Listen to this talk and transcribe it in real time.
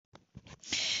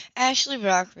Ashley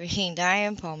Brock reading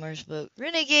Diane Palmer's book,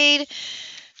 Renegade,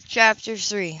 Chapter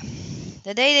 3.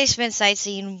 The day they spent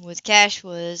sightseeing with Cash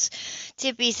was,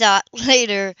 Tippy thought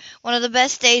later, one of the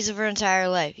best days of her entire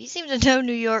life. He seemed to know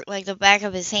New York like the back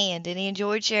of his hand, and he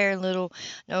enjoyed sharing little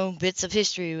known bits of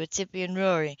history with Tippy and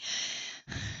Rory.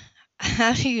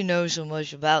 "How do you know so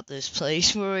much about this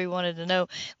place?" Rory wanted to know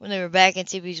when they were back in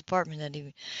Tippy's apartment that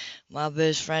evening. "My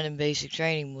best friend in basic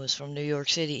training was from New York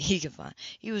City," he confided.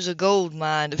 "He was a gold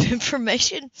mine of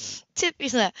information." Tippy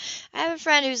laughed. "I have a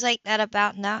friend who's like that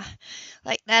about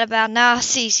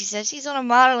Nazi," she said. "She's on a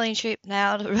modeling trip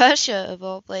now to Russia, of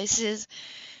all places."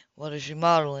 "What is she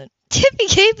modeling?" Tippy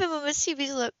gave him a mischievous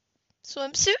look.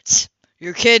 "Swimsuits?"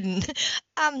 "You're kidding."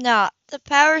 "I'm not. The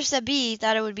powers that be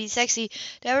thought it would be sexy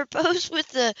to have her pose with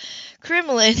the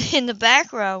Kremlin in the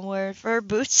background, wearing fur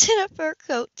boots and a fur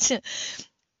coat."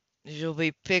 "She'll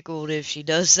be pickled if she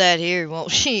does that here,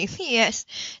 won't she?" he asked.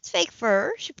 "It's fake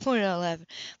fur," she pointed out, laughing.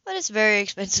 "But it's very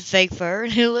expensive fake fur,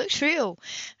 and it looks real."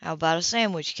 "How about a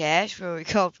sandwich, Cash?" Rory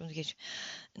called from the kitchen.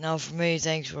 "No, for me,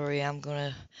 thanks, Rory. I'm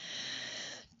gonna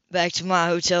back to my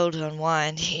hotel to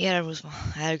unwind. Yeah,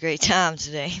 I had a great time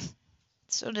today."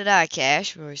 "So did I,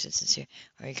 Cash," Rory said sincerely.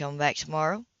 "Are you coming back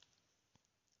tomorrow?"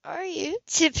 "Are you?"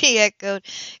 Tippy echoed,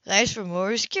 glanced from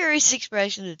Rory's curious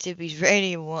expression to Tippy's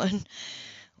radiant one.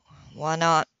 "Why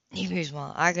not?" He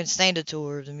smiled. "I can stand a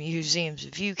tour of the museums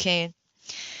if you can."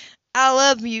 "I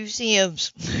love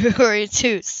museums," Rory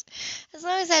enthused. "As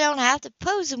long as I don't have to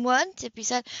pose in one," Tippy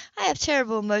said. "I have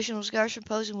terrible emotional scars from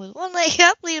posing with one leg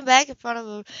up, leaning back in front of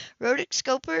a rhotic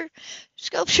sculpture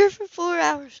for 4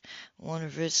 hours. I wonder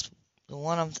if it's the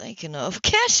one I'm thinking of."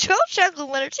 Castro chuckled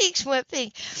when her cheeks went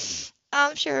pink.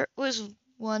 "I'm sure it was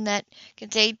one that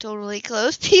contained totally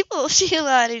clothed people," she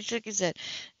lied and shook his head.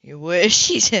 "You wish,"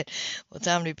 he said. "What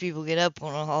time do people get up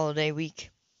on a holiday week?"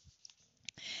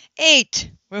 8,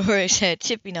 Rory said.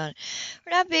 Tippy nodded.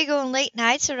 "We're not big on late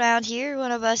nights around here.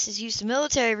 One of us is used to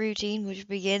military routine, which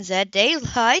begins at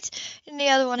daylight, and the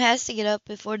other one has to get up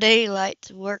before daylight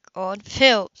to work on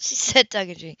film," she said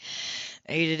tongue-in-cheek.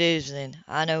 8 it is, then.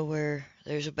 I know where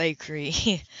there's a bakery,"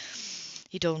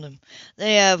 he told them.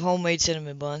 "They have homemade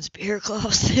cinnamon buns, beer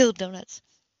cloths, filled donuts."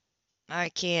 "I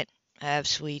can't have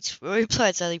sweets," Rory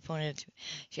replied, sadly pointing to me.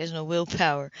 "She has no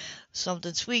willpower.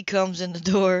 Something sweet comes in the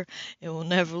door, it will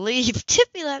never leave."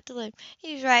 Tippy laughed aloud.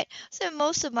 He was right. I spent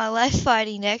most of my life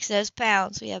fighting excess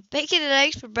pounds. We have bacon and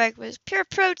eggs for breakfast. Pure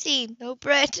protein, no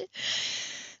bread.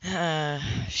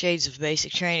 Shades of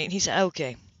basic training. He said,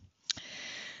 "Okay.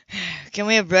 Can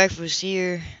we have breakfast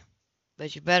here?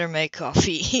 But you better make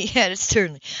coffee," he added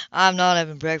sternly. "I'm not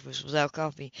having breakfast without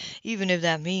coffee, even if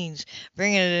that means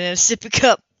bringing it in a sippy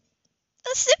cup."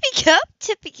 "A sippy cup?"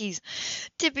 Tippy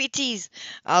teased.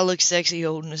 "I'll look sexy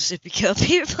holding a sippy cup,"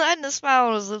 he replied, and the smile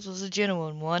on his lips was a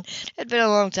genuine one. It had been a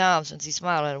long time since he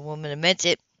smiled at a woman and meant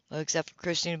it, well, except for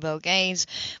Christina Bell Gaines,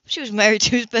 but she was married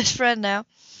to his best friend now.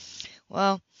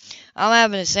 "Well, I'm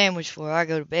having a sandwich before I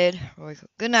go to bed." Roy called.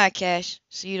 "Good night, Cash.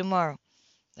 See you tomorrow."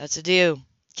 "That's a deal."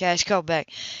 Cash called back,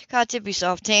 caught Tippy's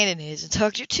soft hand in his, and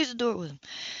tugged her to the door with him.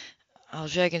 "I'll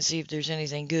check and see if there's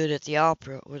anything good at the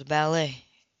opera or the ballet,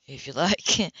 if you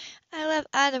like." "I love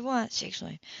either one," she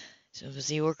explained.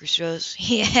 "Sympathy orchestras?"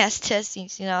 he asked, testing.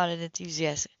 She nodded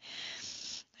enthusiastically.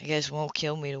 "I guess it won't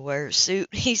kill me to wear a suit,"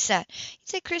 he sighed. "You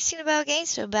said Christina Bell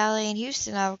Gaines to a ballet in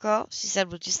Houston, I recall," she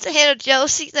said with just a hint of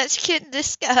jealousy that she couldn't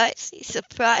disguise. He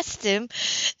surprised him.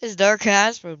 His dark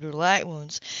eyes probed her light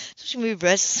ones, so she moved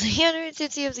restlessly under the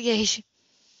intensity of the gaze.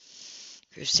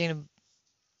 "Christina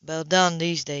Bell done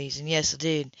these days, and yes, I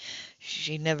did.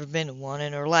 She'd never been to one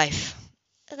in her life."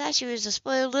 "I thought she was a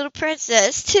spoiled little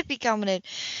princess," Tippy commented.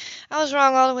 "I was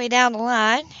wrong all the way down the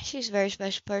line. She's a very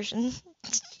special person."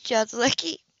 Just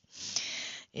lucky.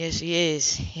 "Yes, he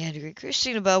is," he had to agree.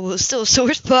 Christina Bell was still a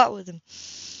sore spot with him.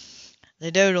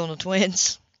 They doted on the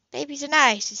twins. "Babies are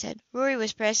nice," he said. "Rory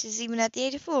was precious even at the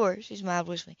age of 4. She smiled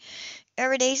wistfully.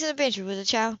 "Every day's an adventure with a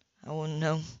child." "I wouldn't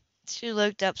know." She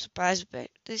looked up, surprised at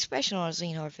the expression on his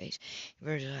lean, hard face. He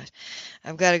averted his eyes.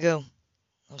 "I've got to go.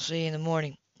 I'll see you in the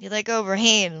morning." He let go of her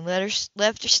hand and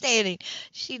left her standing.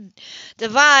 She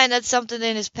divined that something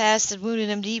in his past had wounded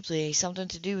him deeply, something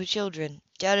to do with children.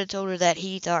 Judd had told her that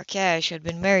he thought Cash had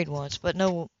been married once, but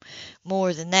no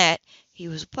more than that. He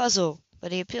was a puzzle,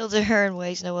 but he appealed to her in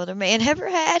ways no other man ever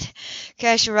had.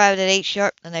 Cash arrived at 8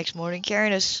 sharp the next morning,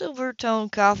 carrying a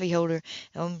silver-toned coffee holder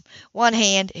in one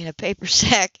hand and a paper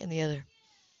sack in the other.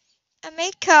 "I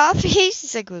made coffee," she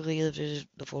said quickly. He lifted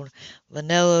the folder.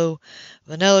 Vanilla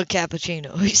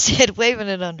cappuccino," he said, waving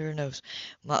it under her nose.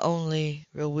 "My only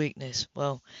real weakness.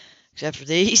 Well, except for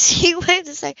these. He waved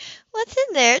and said, "What's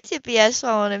in there?" Tippy asked,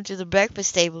 following him to the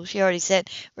breakfast table she already set,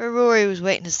 where Rory was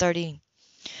waiting to start eating.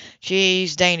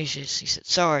 "She's Danishes," he said.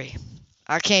 "Sorry,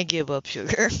 I can't give up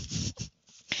sugar."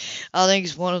 "I think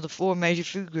it's one of the four major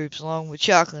food groups, along with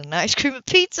chocolate and ice cream and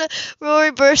pizza." Rory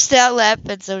burst out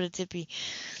laughing, and so did Tippy.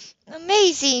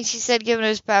 "Amazing," she said, giving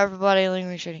his powerful body a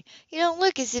lingering shading. "You don't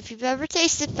look as if you've ever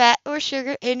tasted fat or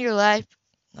sugar in your life."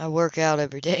 "I work out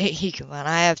every day," he confided.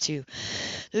 "I have to.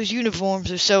 Those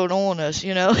uniforms are sewed on us,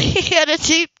 you know." He had a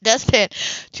deep dustpan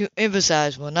to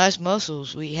emphasize what nice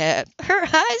muscles we had. Her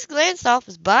eyes glanced off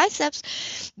his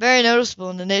biceps, very noticeable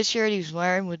in the knit shirt he was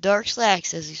wearing with dark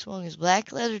slacks as he swung his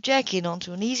black leather jacket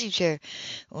onto an easy chair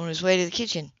on his way to the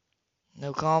kitchen.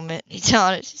 "No comment," he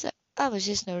taunted. She said, "I was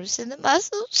just noticing the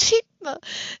muscles."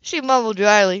 She mumbled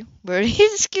dryly. But he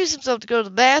excused himself to go to the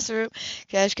bathroom.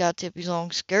 Cash got Tippy's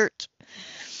long skirt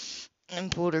and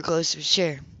pulled her close to his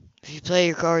chair. "If you play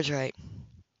your cards right,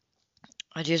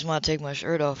 I just might take my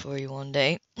shirt off for you one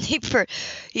day." He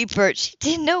perched. She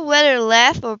didn't know whether to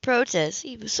laugh or protest.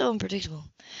 He was so unpredictable.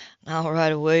 "Not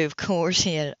right away, of course,"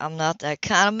 he added. "I'm not that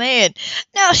kind of man."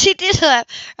 Now she did laugh.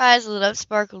 Her eyes lit up,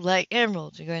 sparkled like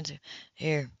emeralds. She grinned.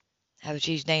 "Here, have a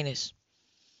cheese Danish.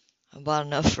 I bought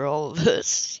enough for all of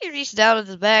us." She reached down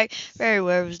into the bag, very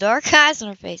aware of his dark eyes on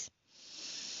her face.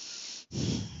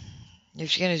 "Your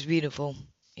skin is beautiful,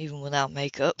 even without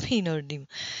makeup," he noted. "It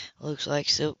looks like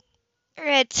silk." Her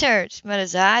head turned. She met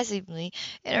his eyes evenly,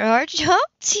 and her heart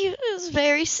jumped. It was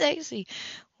very sexy.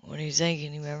 "What are you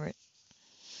thinking?" he murmured.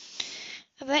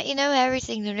 "I bet you know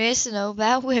everything there is to know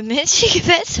about women," she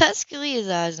confessed huskily, his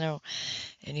eyes narrowed.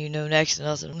 "And you know next to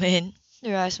nothing of men?"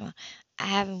 Her eyes smiled. "I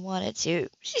haven't wanted to,"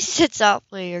 she said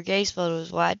softly, her gaze fell to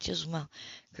his wide, chiseled mouth.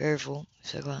 "Careful," he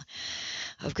said quietly.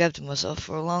 "I've kept to myself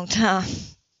for a long time."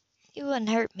 "You wouldn't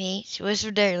hurt me," she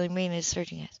whispered daringly, meeting his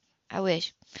searching eyes. "I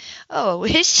wish." "Oh, I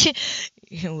wish."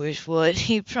 "You wish what?"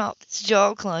 he prompted. His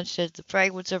jaw clenched as the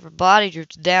fragrance of her body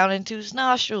drifted down into his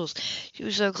nostrils. She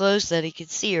was so close that he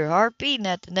could see her heart beating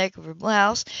at the neck of her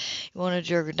blouse. He wanted to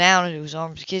jerk her down into his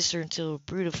arms and kiss her until her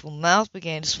beautiful mouth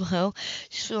began to swell.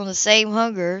 She was feeling the same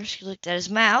hunger. She looked at his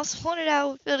mouth, wondered how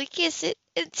it would feel to kiss it.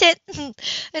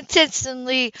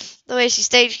 Intensely, the way she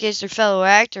stage kissed her fellow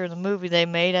actor in the movie they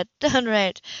made at Dunn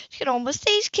Ranch. She could almost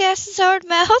taste Cass's hard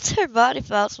mouth. Her body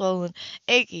felt swollen,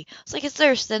 achy. It was like a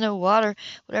thirst that no water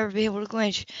would ever be able to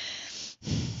quench.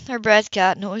 Her breath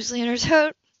caught noisily in her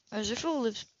throat as her full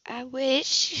lips. "I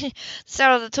wish." The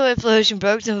sound of the toilet flushing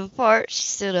broke them apart. She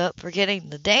stood up, forgetting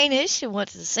the Danish, and went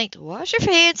to the sink to wash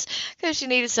her hands because she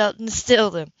needed something to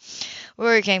still them.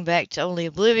 Rory came back, totally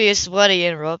oblivious to what he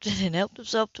interrupted, and helped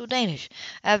himself to a Danish.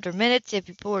 After a minute,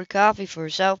 Tippy poured coffee for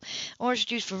herself, orange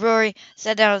juice for Rory,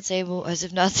 sat down at the table as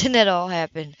if nothing at all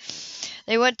happened.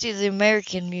 They went to the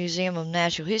American Museum of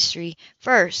Natural History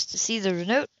first to see the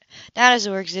Renegade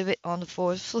dinosaur exhibit on the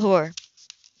fourth floor.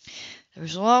 There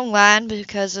was a long line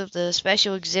because of the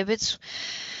special exhibits,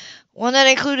 one that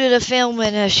included a film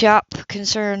and a shop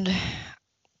concerned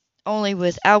only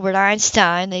with Albert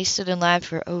Einstein. They stood in line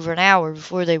for over an hour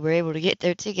before they were able to get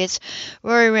their tickets.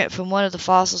 Rory went from one of the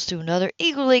fossils to another,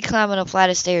 eagerly climbing a flight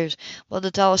of stairs above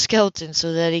the tallest skeleton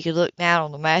so that he could look down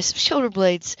on the massive shoulder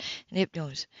blades and hip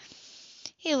joints.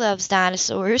 "He loves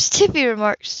dinosaurs," Tippy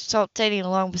remarked, saltating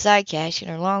along beside Cash in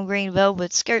her long green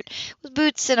velvet skirt with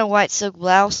boots and a white silk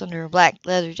blouse under her black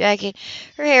leather jacket.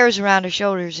 Her hair was around her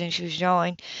shoulders and she was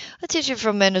drawing attention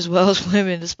from men as well as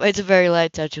women, despite the very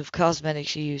light touch of cosmetics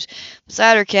she used.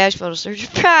 Beside her, Cash felt a surge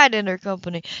of pride in her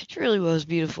company. She really was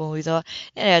beautiful, we thought.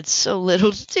 It had so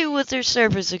little to do with her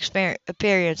surface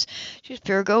appearance. She was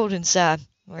pure gold inside,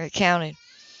 where it counted.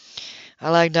 "I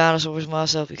like dinosaurs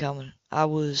myself," he commented. "I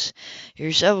was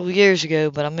here several years ago,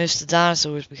 but I missed the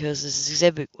dinosaurs because this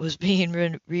exhibit was being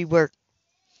reworked.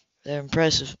 They're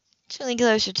impressive." She leaned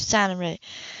closer to Simon and read.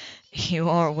 "You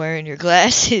aren't wearing your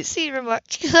glasses," he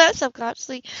remarked. She laughed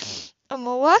subconsciously. "I'm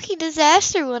a walking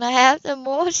disaster when I have them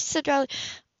on," she said dryly.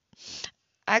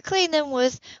 "I clean them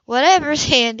with whatever's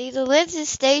handy. The lenses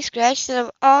stay scratched and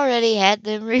I've already had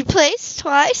them replaced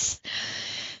twice."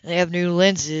 "They have new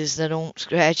lenses that don't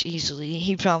scratch easily,"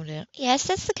 he prompted him. "Yes,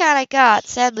 that's the kind I got.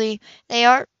 Sadly, they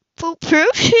aren't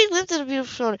foolproof." He lifted a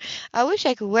beautiful shoulder. "I wish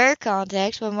I could wear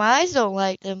contacts, but my eyes don't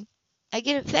like them. I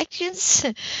get infections."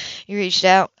 He reached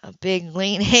out a big,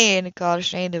 lean hand and caught a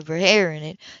strand of her hair in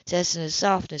it, testing its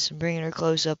softness and bringing her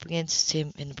close up against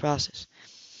him in the process.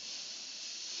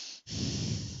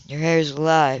 "Your hair is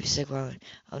alive," he said quietly.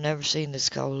 "I've never seen this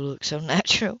color look so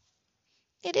natural."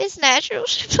 "It is natural."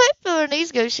 She felt her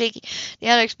knees go shaky. The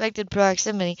unexpected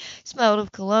proximity smelled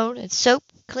of cologne and soap,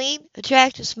 clean,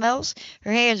 attractive smells.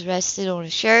 Her hands rested on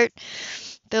his shirt,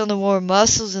 feeling the warm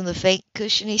muscles and the faint,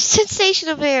 cushiony sensation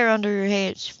of air under her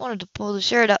hands. She wanted to pull the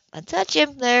shirt up and touch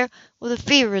him there with a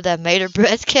fever that made her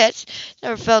breath catch. She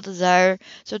never felt desire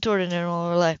so toward an in all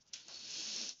her life.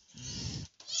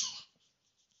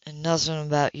 And nothing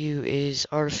about you is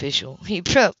artificial, he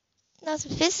probed.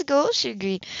 Nothing physical, she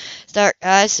agreed. His dark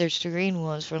eyes searched the green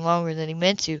ones for longer than he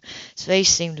meant to. His face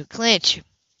seemed to clench.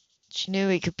 She knew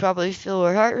he could probably feel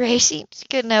her heart racing. She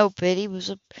couldn't help it. He was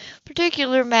a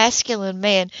particular masculine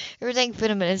man. Everything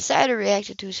feminine inside her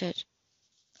reacted to his touch.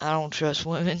 I don't trust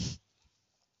women.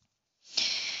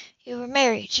 You were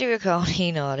married, she recalled.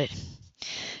 He nodded.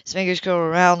 His fingers curled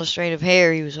around the strand of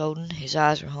hair he was holding. His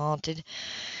eyes were haunted.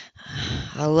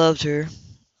 I loved her.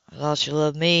 I thought she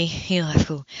loved me. He laughed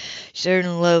cool. She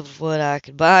certainly loved what I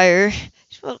could buy her.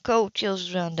 She felt cold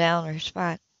chills run down her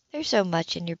spine. There's so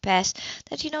much in your past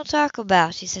that you don't talk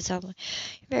about, she said softly.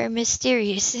 You're very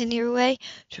mysterious in your way.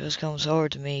 Trust comes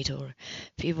hard to me, he told her.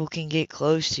 People can get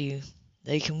close to you.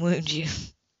 They can wound you.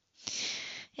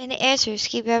 And the answer is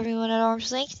keep everyone at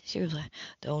arm's length, she replied.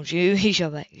 Don't you? He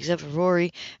shot back. Except for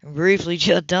Rory and briefly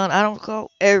Judd Dunn, I don't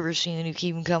recall ever seeing you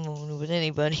keep him coming with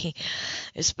anybody,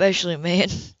 especially men.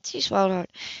 She swallowed hard.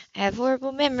 I have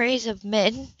horrible memories of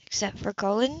men, except for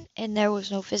Colin, and there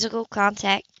was no physical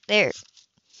contact there.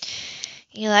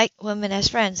 He liked women as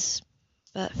friends,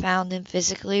 but found them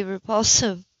physically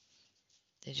repulsive.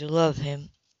 Did you love him?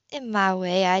 In my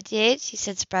way, I did, she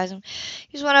said, surprisingly.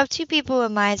 He was one of 2 people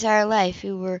in my entire life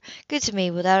who were good to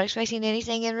me without expecting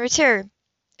anything in return.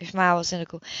 Her smile was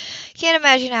cynical. Can't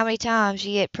imagine how many times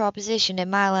you get propositioned in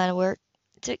my line of work.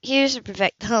 It took years to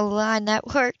perfect the line that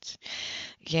worked.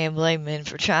 You can't blame men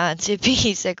for trying, Tippy,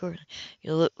 he said coldly.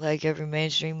 You look like every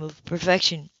man's dream of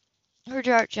perfection. Her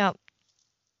heart jumped.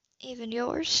 Even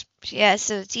yours? She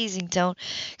asked in a teasing tone,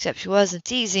 except she wasn't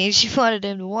teasing. She wanted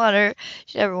him to want her.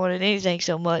 She never wanted anything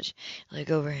so much.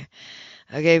 Like over here.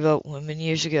 I gave up women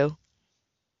years ago.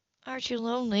 Aren't you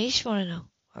lonely? She wanted to know.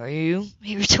 Are you?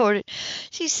 He retorted.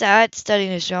 She sighed,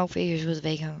 studying his strong figures with a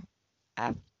vague humor.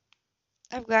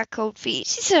 I've got cold feet,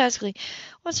 she said huskily.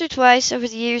 Once or twice over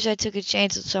the years I took a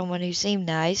chance with someone who seemed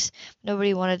nice.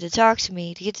 Nobody wanted to talk to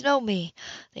me, to get to know me.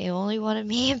 They only wanted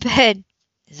me in bed.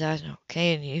 His eyes were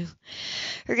okay in you.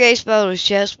 Her gaze fell to his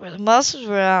chest, where the muscles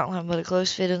were outlined by the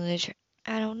close fit on the shirt.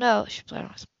 I don't know, she replied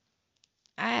honestly.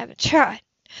 I haven't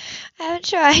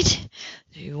tried.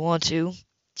 Do you want to?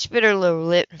 She bit her lower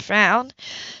lip and frowned,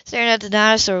 staring at the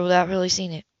dinosaur without really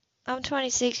seeing it. I'm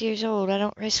 26 years old. I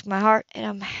don't risk my heart, and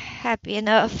I'm happy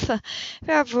enough. If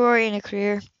I have Rory and a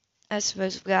career, I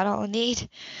suppose I've got all I need.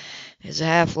 It's a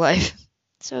half-life.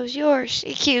 So is yours.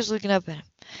 He was looking up at him.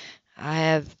 I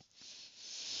have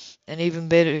an even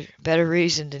better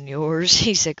reason than yours,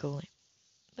 he said coolly.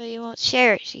 But you won't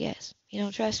share it, she guessed. You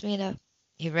don't trust me enough.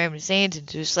 He rammed his hands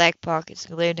into his slack pockets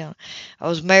and glared down. I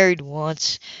was married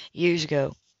once, years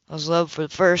ago. I was loved for the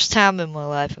first time in my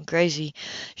life. I'm crazy.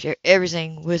 Share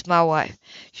everything with my wife.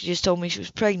 She just told me she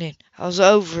was pregnant. I was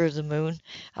over the moon.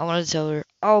 I wanted to tell her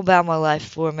all about my life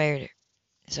before I married her.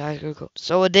 His eyes grew cold.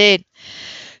 So I did.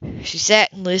 She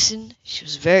sat and listened. She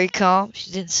was very calm.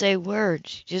 She didn't say a word.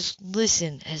 She just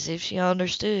listened as if she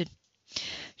understood.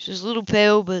 She was a little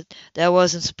pale, but that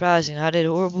wasn't surprising. I did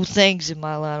horrible things in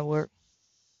my line of work.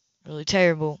 Really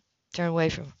terrible. Turned away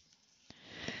from her.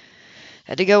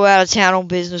 Had to go out of town on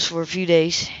business for a few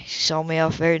days. She saw me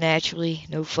off very naturally.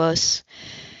 No fuss.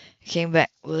 I came back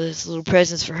with little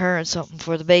presents for her and something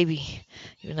for the baby,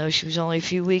 even though she was only a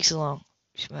few weeks along.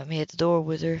 She met me at the door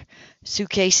with her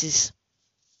suitcases.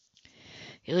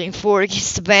 He leaned forward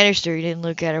against the banister. He didn't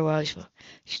look at her while he spoke.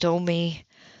 She told me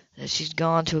that she'd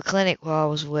gone to a clinic while I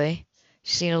was away.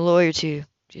 She'd seen a lawyer, too,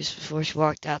 just before she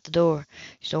walked out the door.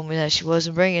 She told me that she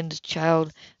wasn't bringing the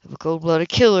child of a cold-blooded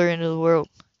killer into the world.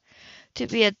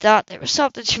 Tippy had thought there was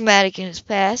something traumatic in his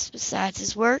past, besides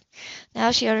his work.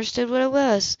 Now she understood what it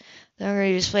was. The hunger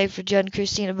he displayed for Judd and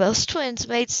Christina Bell's twins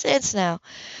made sense now.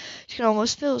 She could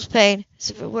almost feel his pain,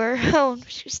 as if it were her own.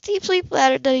 She was deeply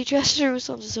flattered that he trusted her with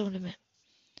something so intimate.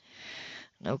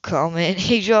 No comment.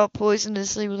 He dropped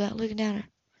poisonously without looking down at her.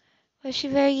 Was she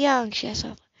very young? She asked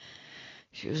softly.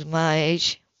 She was my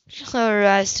age. She lowered her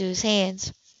eyes to his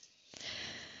hands.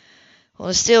 On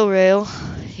the steel rail,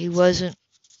 he wasn't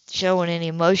showing any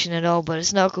emotion at all, but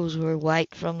his knuckles were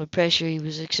white from the pressure he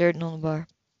was exerting on the bar.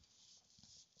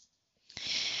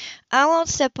 I won't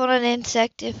step on an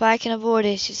insect if I can avoid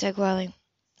it, she said quietly.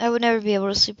 I would never be able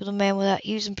to sleep with a man without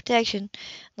using protection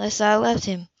unless I left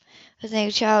him. I think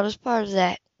a child is part of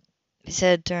that. His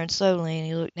head turned slowly, and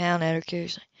he looked down at her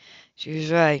curiously. She was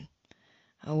right.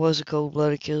 I was a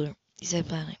cold-blooded killer, he said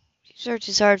finally. She searched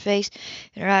his hard face,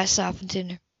 and her eyes softened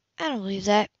tender. I don't believe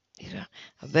that.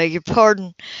 I beg your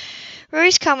pardon.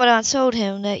 Rory's commandant told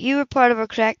him that you were part of a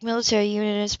crack military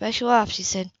unit in Special Ops, he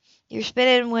said. You were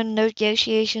spent in when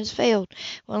negotiations failed,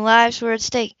 when lives were at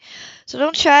stake. So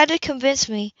don't try to convince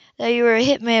me that you were a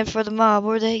hitman for the mob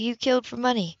or that you killed for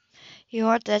money. You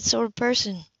aren't that sort of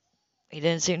person. He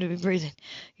didn't seem to be breathing.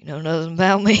 You know nothing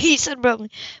about me, he said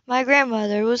abruptly. My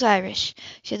grandmother was Irish.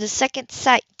 She had the second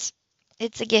sight.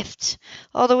 It's a gift.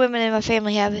 All the women in my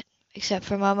family have it, except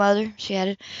for my mother, she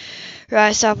added, her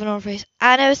eyes softened on her face.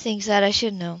 I know things that I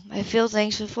should know. I feel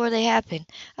things before they happen.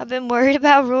 I've been worried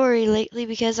about Rory lately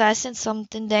because I sense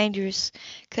something dangerous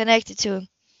connected to him.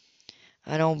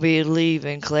 I don't believe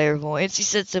in clairvoyance. He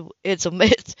said it's a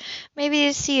myth. Maybe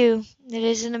it's to you. It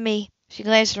isn't to me. She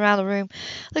glanced around the room,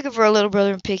 looking for her little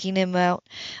brother and picking him out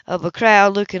of a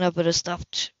crowd looking up at a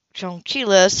stuffed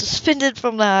chinchilla suspended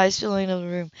from the high ceiling of the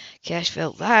room. Cash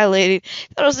felt violated.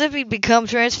 He felt as if he'd become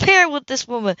transparent with this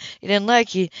woman. He didn't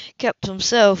like it. He kept to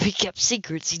himself. He kept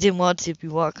secrets. He didn't want to be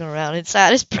walking around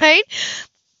inside his brain.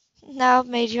 Now I've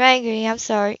made you angry. I'm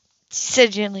sorry, she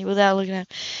said gently without looking at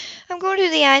him. I'm going to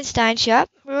the Einstein shop.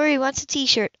 Rory wants a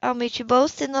t-shirt. I'll meet you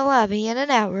both in the lobby in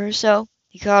an hour or so.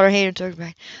 He caught her hand and took her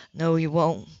back. No, you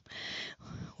won't.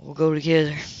 We'll go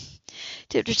together.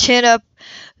 Tipped her chin up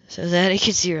so that he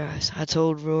could see her eyes. I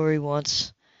told Rory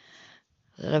once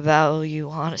that I value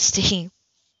honesty.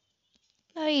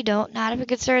 No, you don't. Not if it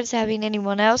concerns having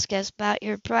anyone else guess about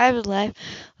your private life.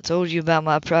 I told you about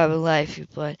my private life, he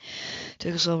replied.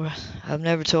 Took a slow breath. I've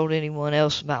never told anyone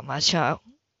else about my child.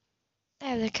 I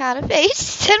have that kind of face,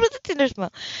 he said with a tender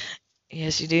smile.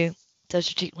 Yes, you do.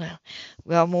 Touched her cheek loud.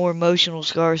 We've got more emotional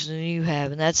scars than you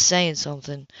have, and that's saying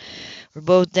something. We're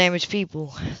both damaged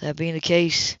people. That being the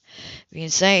case, it'd be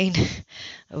insane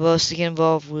of us to get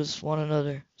involved with one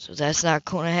another. So that's not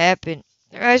going to happen.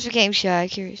 Her eyes became shy,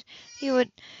 curious. You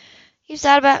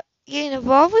thought about getting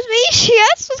involved with me? She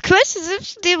asked with questions if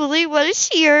she didn't believe what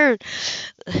she heard.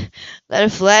 That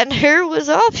it flattened her was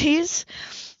obvious.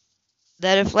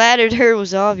 That it flattered her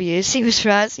was obvious. He was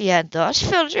right. He hadn't thought. She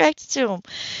felt attracted to him.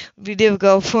 It would be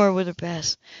difficult for her with her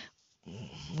past.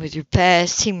 With your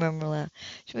past, he murmured aloud.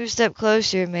 She moved a step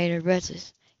closer and made her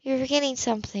breathless. You're forgetting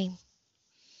something.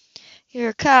 You're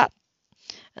a cop.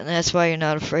 And that's why you're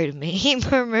not afraid of me, he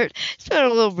murmured. He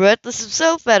felt a little breathless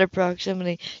himself at her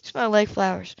proximity. She smelled like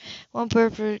flowers. One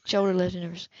perfect shoulder lifted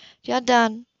hers. John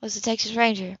Dunn was the Texas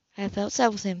Ranger. I felt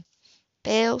safe with him.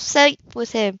 Feel safe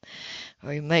with him.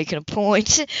 Are you making a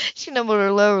point? She nibbled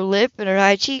her lower lip and her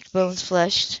high cheekbones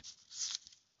flushed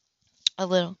a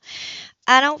little.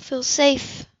 I don't feel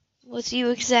safe with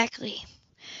you exactly.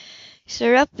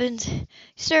 Stir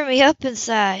me up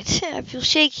inside. I feel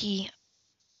shaky.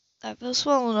 I feel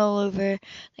swollen all over.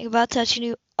 Think about touching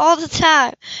you all the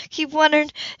time. Keep wondering,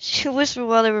 she whispered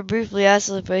while they were briefly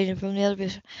isolated from the other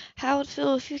people, how it would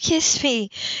feel if you kissed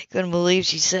me. Couldn't believe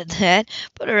she said that,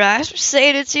 but her eyes were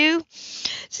saying it too.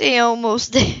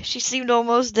 She seemed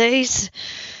almost dazed.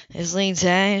 His lean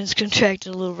hands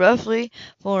contracted a little roughly,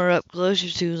 pulling her up closer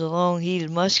to the long,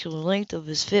 heated, muscular length of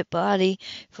his fit body.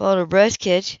 He felt her breath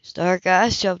catch. His dark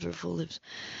eyes chopped her full lips.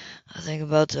 I think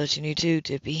about touching you too,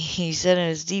 Tippy, he said in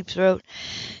his deep throat.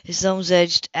 His thumbs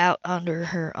edged out under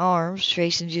her arms,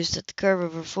 tracing just at the curve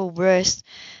of her full breast.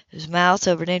 His mouth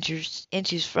hovered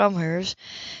inches from hers.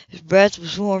 His breath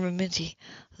was warm and minty.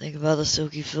 Think about the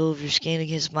silky feel of your skin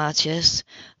against my chest.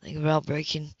 Think about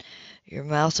breaking your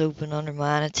mouth open under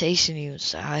mine and tasting you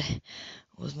inside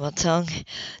with my tongue.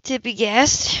 Tippy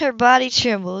gasped. Her body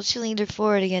trembled. She leaned her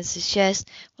forehead against his chest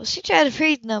while she tried to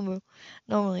breathe normally.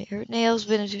 Her nails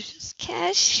bent into his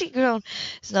cash. She groaned.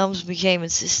 His thumbs became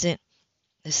insistent.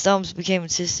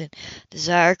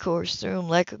 Desire coursed through him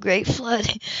like a great flood.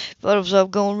 He felt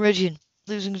himself going rigid,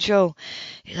 losing control.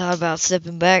 He thought about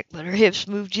stepping back, but her hips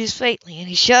moved just faintly, and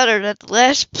he shuddered at the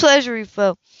last pleasure he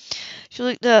felt. She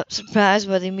looked up, surprised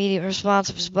by the immediate response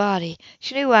of his body.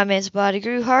 She knew why men's body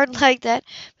grew hard like that,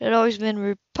 but it had always been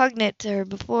repugnant to her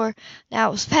before. Now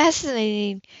it was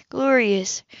fascinating,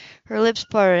 glorious. Her lips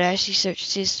parted as she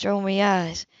searched his stormy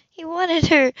eyes. He wanted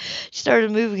her. She started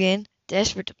to move again,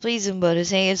 desperate to please him, but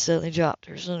his hands suddenly dropped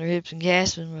her slender hips and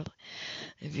gasping roughly.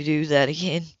 If you do that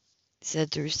again, he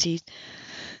said through his teeth,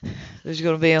 there's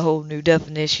going to be a whole new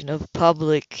definition of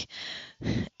public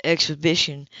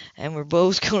exhibition, and we're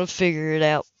both going to figure it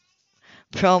out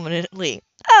prominently.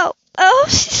 Oh,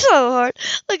 she's so hard.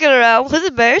 Look at her out with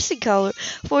embarrassing color.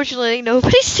 Fortunately,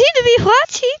 nobody seemed to be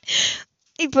watching.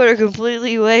 He put her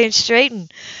completely away and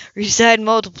straightened, reciting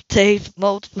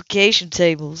multiplication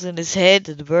tables in his head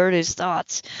to divert his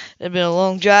thoughts. It had been a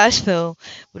long dry spell,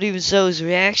 but even so, his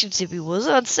reaction to me was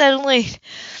unsettling.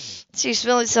 She's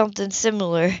feeling something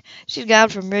similar. She'd gone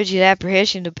from rigid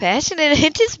apprehension to passionate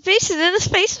anticipation in the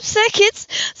space of seconds.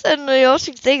 Suddenly, all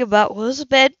she could think about was a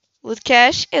bed with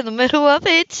Cash in the middle of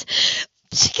it.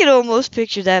 She could almost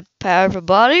picture that powerful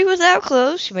body without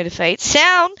clothes. She made a faint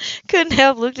sound. Couldn't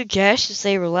help look at Cash to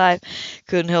save her life.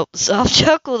 Couldn't help the soft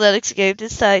chuckle that escaped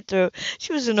his tight throat.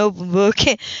 She was an open book.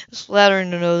 It was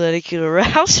flattering to know that he could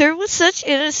arouse her with such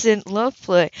innocent love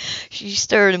play. She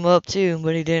stirred him up too,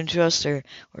 but he didn't trust her.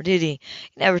 Or did he?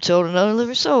 He never told another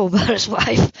living soul about his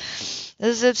wife.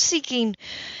 As if seeking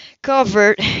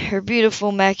comfort, her beautiful,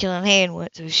 immaculate hand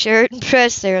went to his shirt and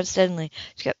pressed there unsteadily.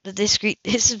 She kept a discreet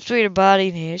distance between her body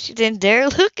and his. She didn't dare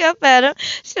look up at him.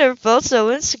 She never felt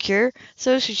so insecure,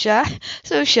 so shy.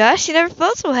 She never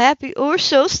felt so happy or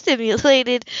so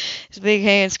stimulated. His big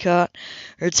hands caught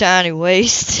her tiny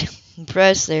waist and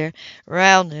pressed there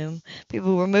around him.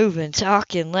 People were moving,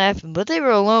 talking, laughing, but they were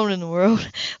alone in the world.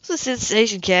 It was a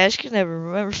sensation Cash could never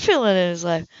remember feeling in his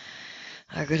life.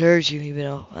 I could hurt you,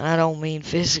 and I don't mean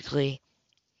physically.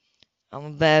 I'm a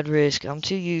bad risk. I'm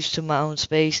too used to my own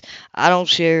space. I don't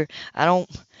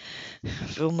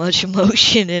feel much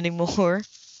emotion anymore.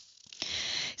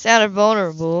 Sounded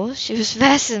vulnerable. She was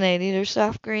fascinated. Her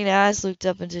soft green eyes looked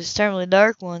up into his terminally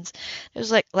dark ones. It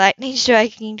was like lightning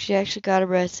striking. She actually caught her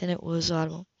breath, and it was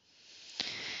audible.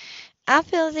 I'm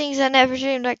feeling things I never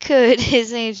dreamed I could.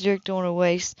 His hands jerked on her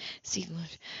waist. It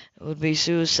would be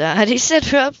suicide, he said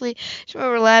abruptly. She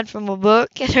remembered a line from a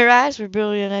book, and her eyes were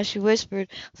brilliant as she whispered,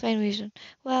 faint reason,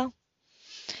 well,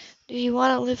 do you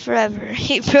want to live forever?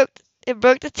 It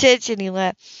broke the tension, he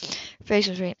laughed. Her face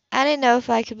was red. I didn't know if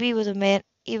I could be with a man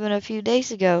even a few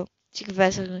days ago, she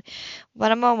confessed suddenly,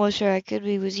 but I'm almost sure I could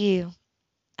be with you.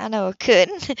 I know I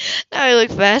couldn't. Now he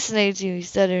looked fascinated too. He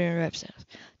stuttered and interrupted.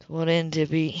 To what end,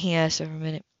 Tippy? He asked after a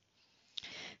minute.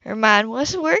 Her mind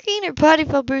wasn't working. Her body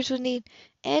felt bruised with need.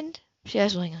 And she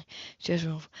asked blankly.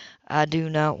 I do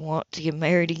not want to get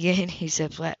married again, he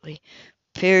said flatly.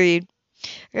 Period.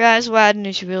 Her eyes widened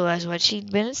and she realized what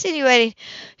she'd been insinuating.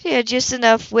 She had just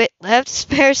enough wit left to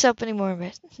spare herself any more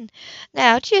embarrassment.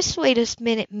 Now, just wait a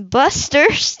minute,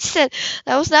 Buster, she said.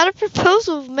 That was not a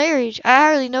proposal of marriage. I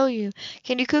hardly know you.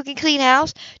 Can you cook and clean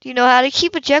house? Do you know how to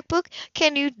keep a checkbook?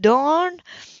 Can you darn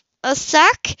a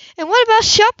sock? And what about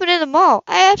shopping in the mall?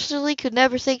 I absolutely could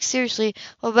never think seriously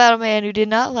about a man who did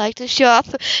not like to shop.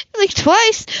 He blinked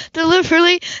twice,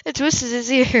 deliberately, and twisted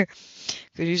his ear.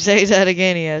 Could you say that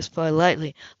again? He asked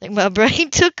politely. Like my brain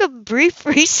took a brief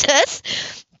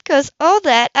recess. Because all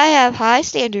that, I have high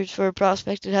standards for a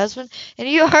prospective husband, and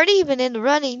you aren't even in the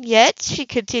running yet, she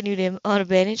continued him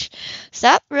unabashed.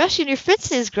 Stop rushing your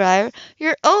fences, Grier.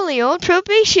 You're only on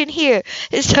probation here.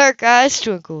 His dark eyes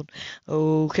twinkled.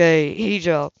 Okay, he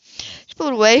drawled. She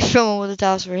pulled away from him with a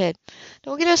toss of her head.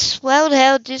 Don't get us swelled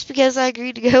out just because I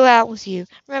agreed to go out with you.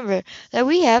 Remember that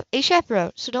we have a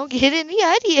chaperone, so don't get any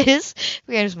ideas.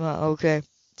 Began to smile. Okay,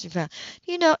 she found.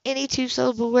 Do you know any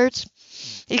two-syllable words?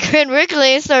 He grinned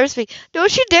wrinkly and started to speak.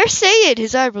 Don't you dare say it,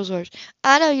 his eyebrows arched.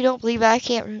 I know you don't believe I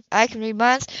can read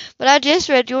minds, but I just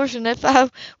read yours, and if I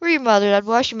were your mother, I'd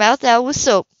wash your mouth out with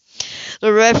soap.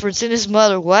 The reference in his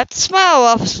mother wiped the smile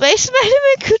off his face and made him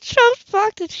uncontrolled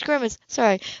pocket grimace.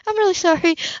 Sorry, I'm really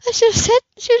sorry. I should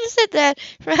have said that.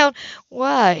 Frowned.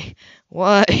 Why?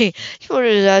 He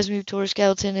ordered his eyes moved toward a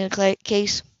skeleton in a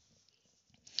case.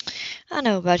 I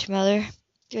know about your mother.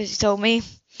 Josie told me.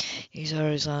 He's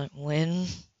always on it. When?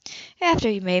 After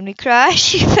you made me cry.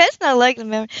 She confessed not liking the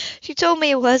memory. She told me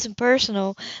it wasn't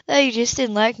personal, that you just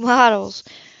didn't like models.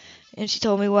 And she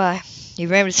told me why. He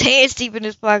rammed his hands deep in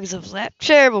his pockets of lap.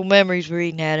 Terrible memories were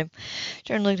eating at him.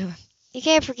 Jordan looked at him. You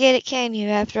can't forget it, can you,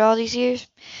 after all these years?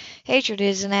 Hatred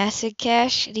is an acid,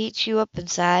 Cash. It eats you up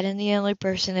inside, and the only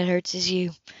person it hurts is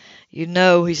you. You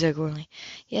know, he said coldly.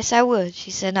 Yes, I would, she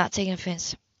said, not taking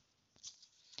offense.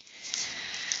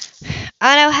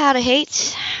 I know how to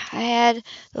hate. I had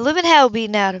the living hell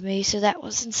beaten out of me, so that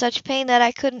was in such pain that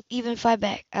I couldn't even fight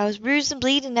back. I was bruised and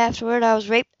bleeding, and afterward I was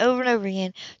raped over and over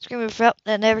again, screaming for help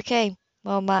that never came.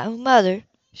 Well, my own mother.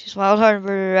 She smiled hard and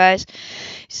averted her eyes.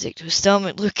 He sick to his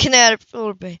stomach, looking at her full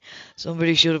of pain.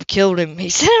 Somebody should have killed him, he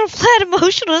said on a flat,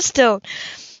 emotionless tone.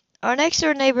 Our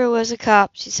next-door neighbor was a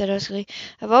cop, she said huskily.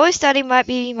 I've always thought he might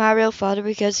be my real father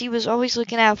because he was always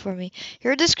looking out for me. He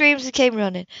heard the screams and came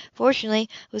running. Fortunately,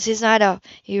 it was his night off.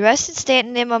 He arrested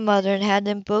Stanton and my mother and had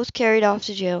them both carried off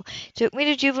to jail. He took me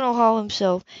to juvenile hall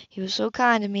himself. He was so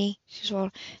kind to me. She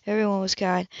swallowed. Everyone was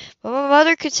kind. But my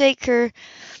mother could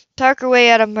talk her way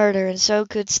out of murder, and so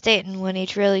could Stanton when he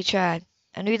really tried.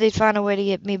 I knew they'd find a way to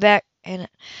get me back, and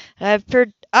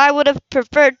I would have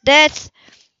preferred death.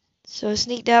 So I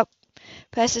sneaked out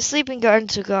past the sleeping guard and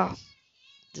took off.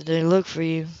 Did they look for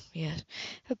you? Yes.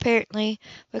 Apparently,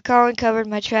 but Colin covered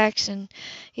my tracks and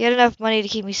he had enough money to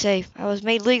keep me safe. I was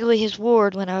made legally his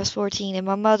ward when I was 14, and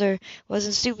my mother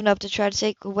wasn't stupid enough to try to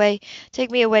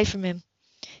take me away from him.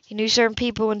 He knew certain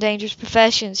people in dangerous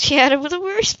professions. She had him with a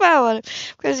weary smile on him,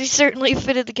 because he certainly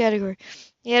fitted the category.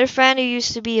 He had a friend who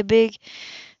used to be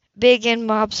big in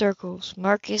mob circles,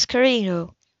 Marcus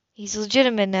Carino. He's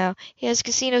legitimate now. He has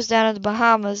casinos down in the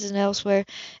Bahamas and elsewhere,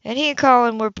 and he and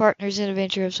Colin were partners in a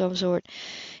venture of some sort.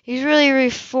 He's really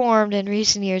reformed in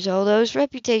recent years, although his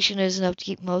reputation is enough to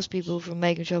keep most people from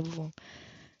making trouble for him.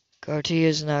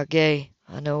 Cartier's not gay.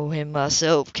 I know him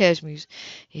myself.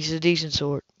 He's a decent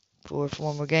sort for a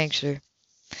former gangster.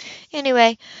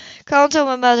 Anyway, Colin told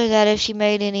my mother that if she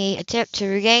made any attempt to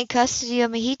regain custody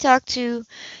of me, he talked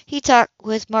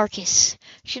with Marcus.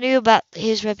 She knew about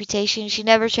his reputation. She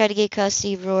never tried to get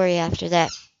custody of Rory after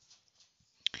that.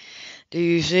 Do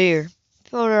you see her?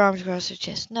 Folded her arms across her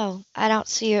chest. No, I don't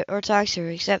see her or talk to her,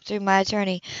 except through my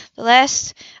attorney. The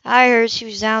last I heard, she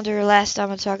was down to her last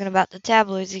stomach talking about the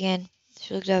tabloids again.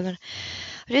 She looked up and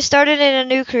I just started in a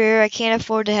new career. I can't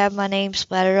afford to have my name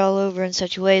splattered all over in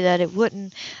such a way that it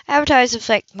wouldn't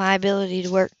affect my ability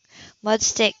to work. Mud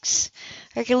sticks.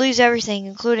 I could lose everything,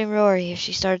 including Rory, if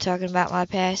she started talking about my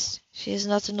past. She has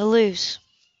nothing to lose.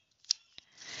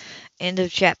 End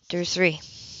of chapter 3.